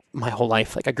my whole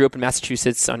life. Like I grew up in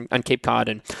Massachusetts on Cape Cod,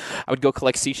 and I would go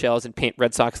collect seashells and paint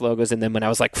Red Sox logos, and then when I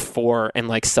was like 4 and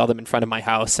like sell them in front of my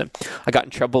house, and I got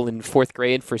in trouble in 4th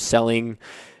grade for selling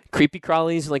creepy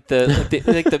crawlies, like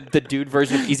the dude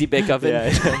version of Easy Bake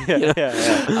Oven,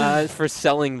 for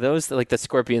selling those. Like the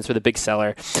scorpions were the big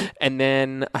seller, and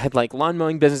then I had like lawn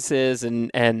mowing businesses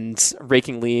and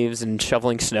raking leaves and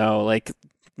shoveling snow. Like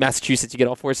Massachusetts, you get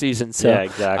all 4 seasons. So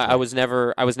exactly. I was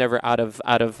never out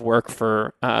of work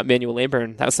for manual labor,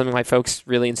 and that was something my folks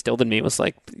really instilled in me. Was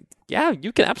like, yeah,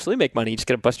 you can absolutely make money. You just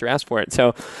got to bust your ass for it.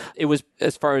 So it was,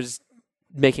 as far as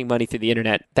making money through the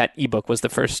internet, that ebook was the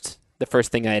first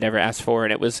thing I had ever asked for,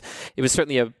 and it was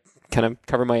certainly a kind of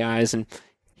cover my eyes and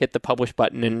hit the publish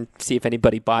button and see if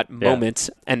anybody bought moment.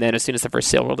 And then as soon as the first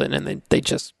sale rolled in, and they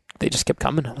just kept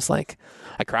coming. I was like,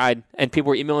 I cried, and people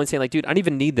were emailing saying like, dude, I don't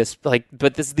even need this, like,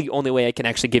 but this is the only way I can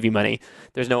actually give you money.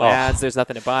 There's no ads, there's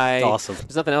nothing to buy. Awesome.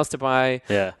 There's nothing else to buy.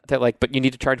 Yeah. They're like, but you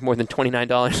need to charge more than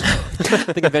 $29.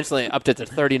 I think eventually I upped it to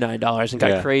 $39 and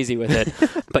got crazy with it.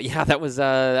 But yeah, that was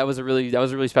a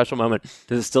really special moment.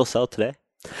 Does it still sell today?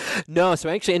 No, so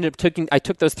I actually ended up I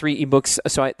took those 3 ebooks.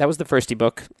 So that was the first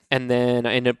ebook, and then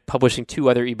I ended up publishing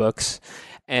 2 other ebooks,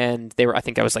 and they were, I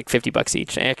think that was like $50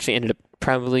 each. I actually ended up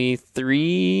probably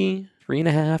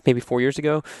 3.5, maybe 4 years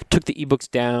ago, took the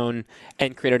ebooks down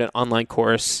and created an online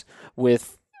course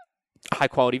with high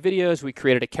quality videos. We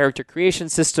created a character creation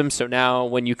system. So now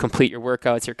when you complete your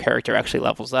workouts, your character actually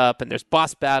levels up, and there's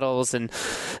boss battles and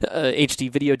HD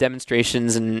video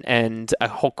demonstrations and a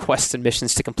whole quest and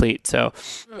missions to complete. So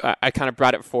I kind of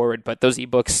brought it forward, but those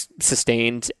ebooks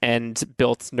sustained and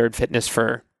built Nerd Fitness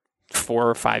for 4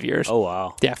 or 5 years. Oh,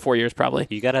 wow. Yeah, 4 years probably.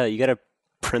 You gotta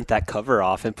print that cover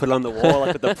off and put it on the wall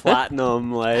like with the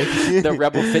platinum, like the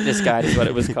Rebel Fitness Guide is what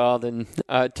it was called. And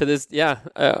to this,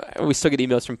 we still get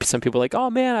emails from some people like, oh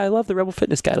man, I love the Rebel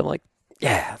Fitness Guide. I'm like,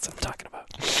 yeah, that's what I'm talking about.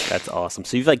 That's awesome.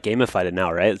 So you've like gamified it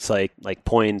now, right? It's like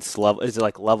points, level. Is it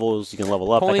like levels you can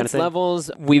level up? Points, that kind of thing?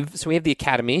 levels. We have the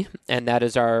Academy, and that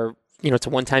is our, it's a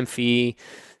one-time fee.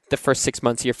 The first 6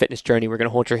 months of your fitness journey, we're going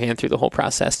to hold your hand through the whole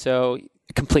process. So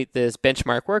complete this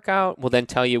benchmark workout. We'll then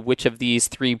tell you which of these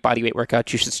 3 bodyweight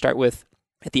workouts you should start with.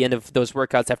 At the end of those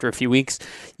workouts, after a few weeks,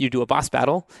 you do a boss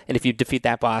battle. And if you defeat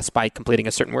that boss by completing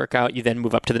a certain workout, you then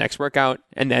move up to the next workout.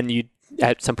 And then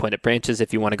at some point it branches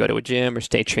if you want to go to a gym or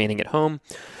stay training at home.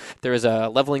 There is a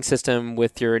leveling system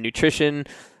with your nutrition.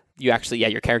 Your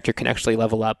character can actually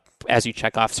level up as you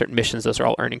check off certain missions. Those are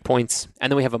all earning points.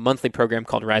 And then we have a monthly program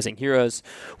called Rising Heroes,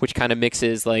 which kind of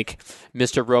mixes like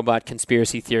Mr. Robot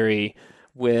conspiracy theory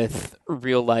with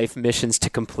real life missions to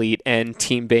complete and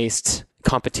team-based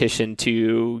competition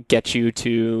to get you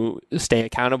to stay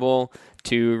accountable,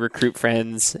 to recruit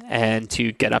friends, and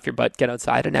to get off your butt, get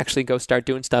outside, and actually go start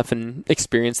doing stuff and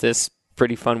experience this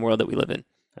pretty fun world that we live in.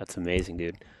 That's amazing,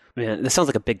 dude. Man, this sounds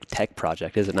like a big tech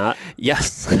project, is it not?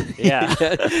 Yes. Yeah.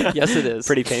 Yes, it is.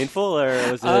 Pretty painful,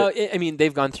 or was it? I mean,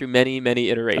 they've gone through many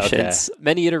iterations. Okay.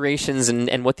 Many iterations,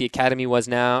 and what the Academy was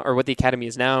now, or what the Academy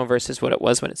is now versus what it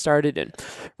was when it started. And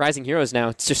Rising Heroes now,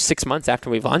 it's just 6 months after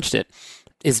we've launched it,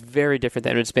 is very different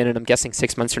than it's been. And I'm guessing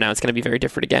 6 months from now, it's going to be very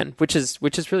different again, which is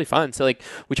really fun. So like,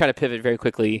 we try to pivot very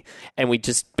quickly, and we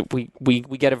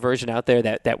get a version out there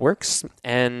that works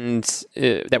and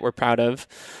that we're proud of.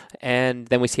 And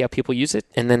then we see how people use it,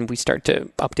 and then we start to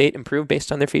update, improve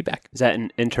based on their feedback. Is that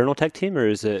an internal tech team, or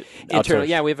is it internal? outsourced?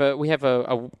 Yeah, we have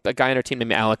a guy on our team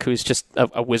named Alec, who's just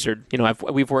a wizard. You know,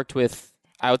 we've worked with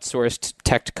outsourced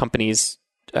tech companies,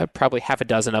 probably half a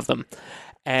dozen of them,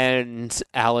 and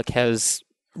Alec has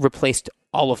replaced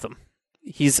all of them.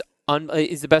 He's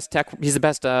the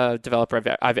best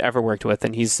developer I've ever worked with,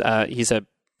 and he's a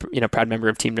proud member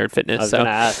of Team Nerd Fitness. I was gonna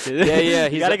ask. Yeah.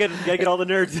 You gotta get all the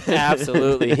nerds.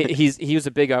 Absolutely. He was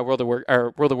a big World of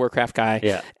Warcraft guy.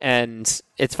 Yeah. And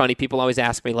it's funny. People always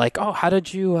ask me like, "Oh, how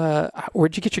did you?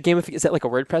 Where'd you get your gamification? Is that like a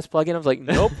WordPress plugin?" I was like,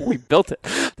 "Nope, we built it."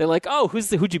 They're like, "Oh,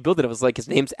 who'd you build it?" I was like, "His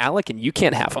name's Alec, and you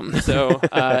can't have him." So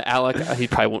Alec, he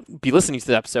probably won't be listening to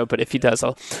the episode, but if he does,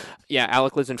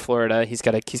 Alec lives in Florida. He's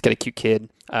got a cute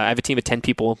kid. I have a team of 10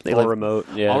 people. They live remote.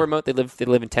 Yeah. All remote. They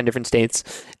live in 10 different states,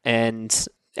 and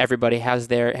everybody has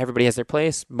their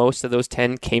place. Most of those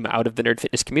 10 came out of the Nerd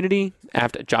Fitness community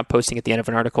after job posting at the end of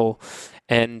an article,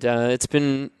 and it's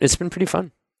been pretty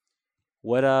fun.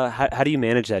 What how do you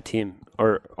manage that team,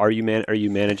 or are you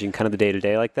managing kind of the day to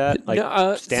day like that, like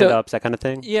stand ups, that kind of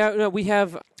thing? Yeah, no, we do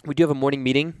have a morning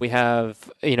meeting. We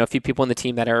have a few people on the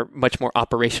team that are much more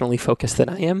operationally focused than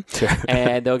I am, Sure.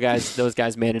 and those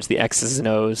guys manage the X's and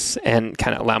O's and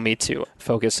kind of allow me to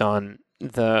focus on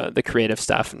the creative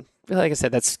stuff. And like I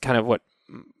said, that's kind of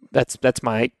that's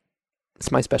my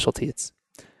specialty. It's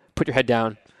put your head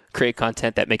down, create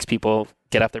content that makes people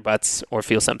get off their butts or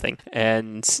feel something.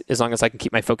 And as long as I can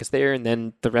keep my focus there, and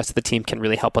then the rest of the team can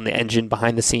really help on the engine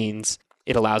behind the scenes,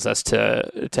 it allows us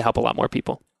to help a lot more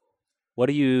people. I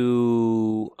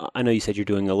know you said you're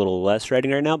doing a little less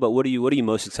writing right now, but what are you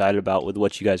most excited about with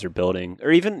what you guys are building,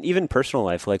 or even personal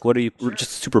life? Like, what are you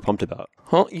just super pumped about?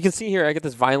 Well, you can see here, I got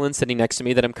this violin sitting next to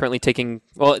me that I'm currently taking.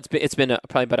 Well, it's been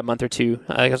probably about a month or two.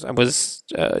 I guess I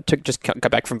got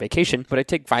back from vacation, but I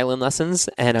take violin lessons,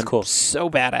 and I'm cool. So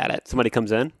bad at it. Somebody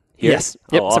comes in? Here? Yes.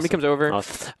 Yep. Awesome. Somebody comes over,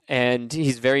 awesome. And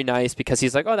he's very nice because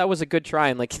he's like, "Oh, that was a good try."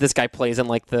 And like this guy plays in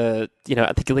like I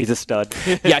think he's a stud.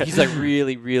 Yeah, he's like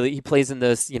really, really. He plays in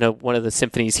this, one of the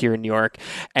symphonies here in New York,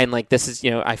 and like this is,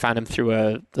 I found him through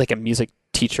a music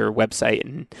teacher website,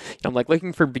 and I'm like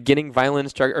looking for beginning violin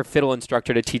instructor or fiddle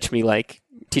instructor to teach me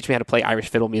how to play Irish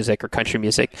fiddle music or country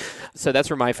music. So that's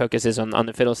where my focus is on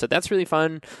the fiddle. So that's really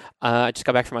fun. I just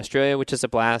got back from Australia, which is a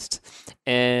blast.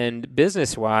 And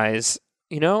business wise,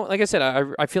 like I said,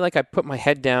 I feel like I put my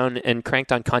head down and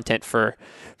cranked on content for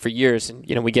years, and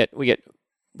we get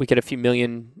a few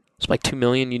million, it's like 2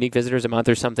 million unique visitors a month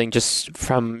or something just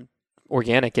from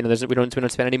organic. We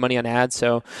don't spend any money on ads,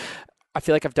 so I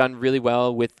feel like I've done really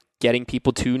well with getting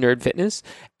people to Nerd Fitness,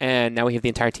 and now we have the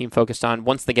entire team focused on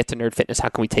once they get to Nerd Fitness, how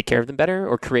can we take care of them better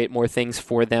or create more things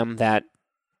for them that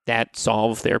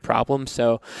solve their problems.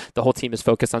 So the whole team is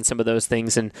focused on some of those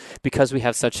things, and because we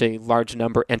have such a large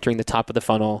number entering the top of the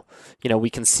funnel, we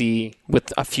can see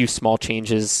with a few small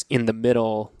changes in the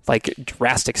middle, like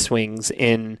drastic swings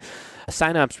in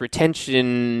signups,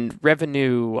 retention,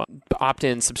 revenue,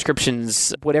 opt-in,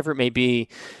 subscriptions, whatever it may be,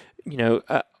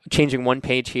 changing one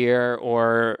page here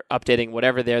or updating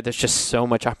whatever there's just so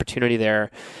much opportunity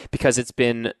there because it's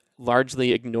been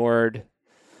largely ignored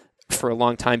for a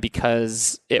long time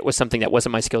because it was something that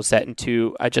wasn't my skill set. And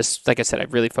two, I just, like I said, I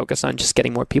really focused on just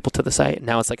getting more people to the site. And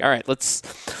now it's like, all right, let's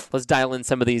dial in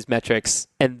some of these metrics.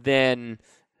 And then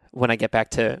when I get back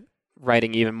to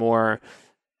writing even more,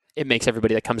 it makes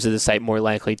everybody that comes to the site more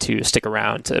likely to stick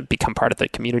around, to become part of the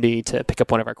community, to pick up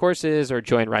one of our courses or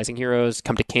join Rising Heroes,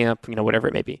 come to camp, whatever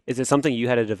it may be. Is it something you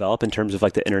had to develop in terms of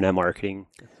like the internet marketing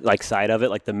side of it,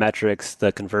 like the metrics,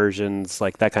 the conversions,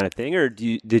 like that kind of thing? Or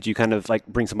did you kind of like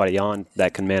bring somebody on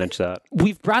that can manage that?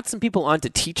 We've brought some people on to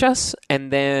teach us.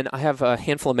 And then I have a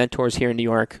handful of mentors here in New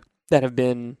York that have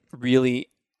been really,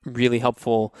 really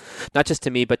helpful, not just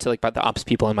to me, but to the ops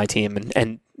people on my team.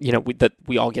 And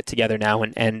we all get together now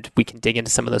and we can dig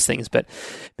into some of those things. But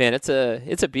man, it's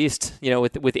a beast,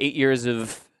 with 8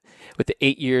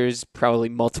 years, probably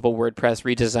multiple WordPress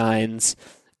redesigns,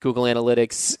 Google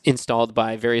Analytics installed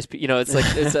by various people. It's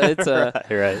like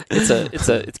right.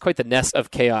 It's quite the nest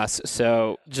of chaos.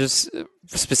 So just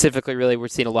specifically, really, we're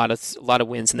seeing a lot of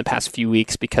wins in the past few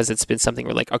weeks because it's been something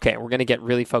we're like, okay, we're going to get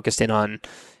really focused in on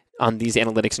on these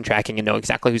analytics and tracking and know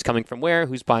exactly who's coming from where,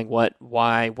 who's buying what,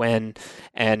 why, when,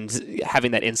 and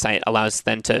having that insight allows us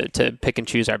then to pick and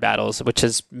choose our battles, which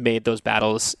has made those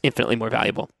battles infinitely more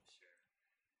valuable.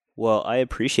 Well, I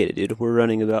appreciate it, dude. We're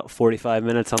running about 45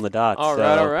 minutes on the dot. All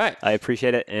right. I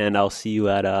appreciate it, and I'll see you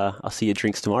at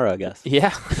drinks tomorrow, I guess. Yeah,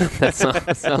 that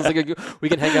sounds like we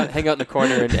can hang out in the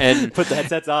corner and put the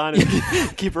headsets on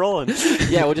and keep rolling.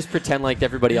 Yeah, we'll just pretend like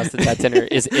everybody else at that dinner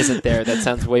isn't there. That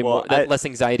sounds less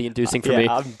anxiety inducing for me.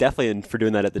 I'm definitely in for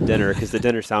doing that at the dinner because the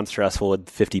dinner sounds stressful with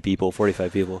 50 people,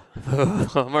 45 people.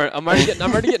 I'm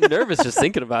already getting nervous just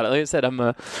thinking about it. Like I said, I'm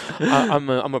a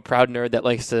proud nerd that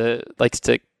likes to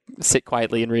sit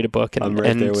quietly and read a book and, I'm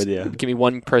right there with you. Give me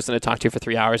one person to talk to for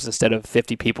 3 hours instead of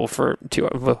 50 people for 2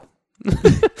 hours.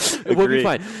 We'll be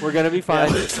fine. We're gonna be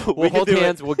fine. Yeah, we'll hold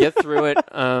hands. We'll get through it.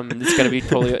 It's gonna be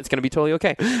totally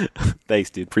okay. Thanks,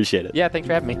 dude. Appreciate it. Yeah, thanks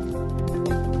for having me.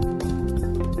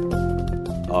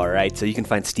 All right, so you can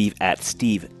find Steve at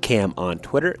Steve Kamb on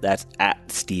Twitter. That's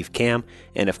at Steve Kamb.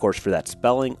 And of course, for that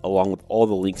spelling, along with all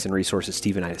the links and resources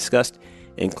Steve and I discussed,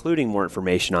 including more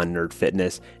information on Nerd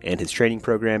Fitness and his training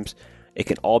programs, it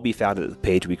can all be found at the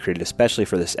page we created especially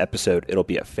for this episode. It'll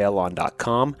be at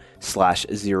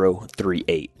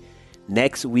failon.com/038.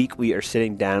 Next week, we are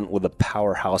sitting down with a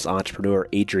powerhouse entrepreneur,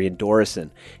 Adrian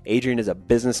Dorison. Adrian is a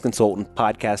business consultant,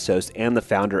 podcast host, and the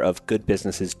founder of Good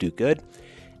Businesses Do Good.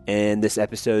 In this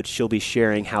episode, she'll be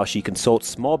sharing how she consults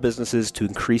small businesses to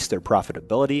increase their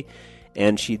profitability.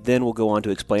 And she then will go on to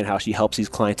explain how she helps these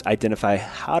clients identify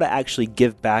how to actually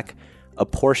give back a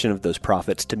portion of those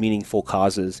profits to meaningful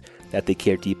causes that they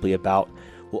care deeply about.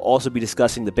 We'll also be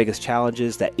discussing the biggest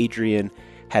challenges that Adrian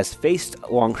has faced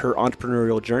along her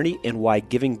entrepreneurial journey and why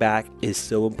giving back is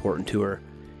so important to her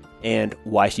and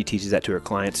why she teaches that to her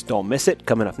clients. Don't miss it.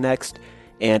 Coming up next.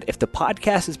 And if the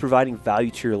podcast is providing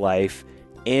value to your life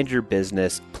and your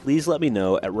business, please let me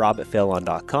know at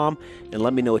rob@failon.com and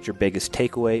let me know what your biggest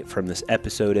takeaway from this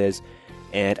episode is.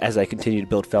 And as I continue to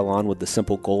build Failon with the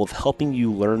simple goal of helping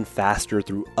you learn faster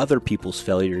through other people's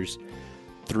failures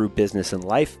through business and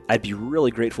life, I'd be really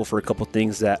grateful for a couple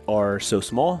things that are so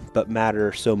small but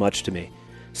matter so much to me.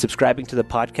 Subscribing to the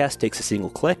podcast takes a single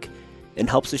click and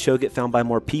helps the show get found by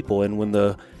more people. And when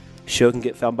the show can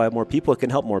get found by more people, it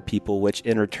can help more people, which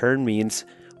in return means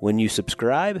when you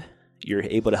subscribe, you're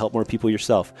able to help more people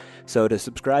yourself. So to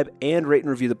subscribe and rate and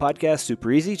review the podcast,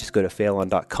 super easy. Just go to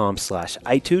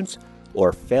failon.com/iTunes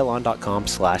or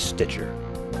failon.com/Stitcher.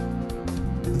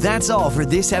 That's all for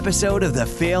this episode of the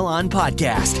Fail On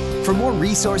Podcast. For more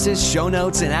resources, show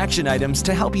notes, and action items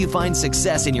to help you find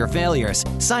success in your failures,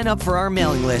 sign up for our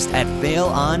mailing list at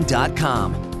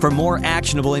failon.com. For more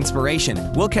actionable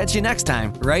inspiration, we'll catch you next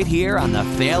time right here on the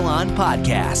Fail On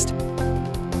Podcast.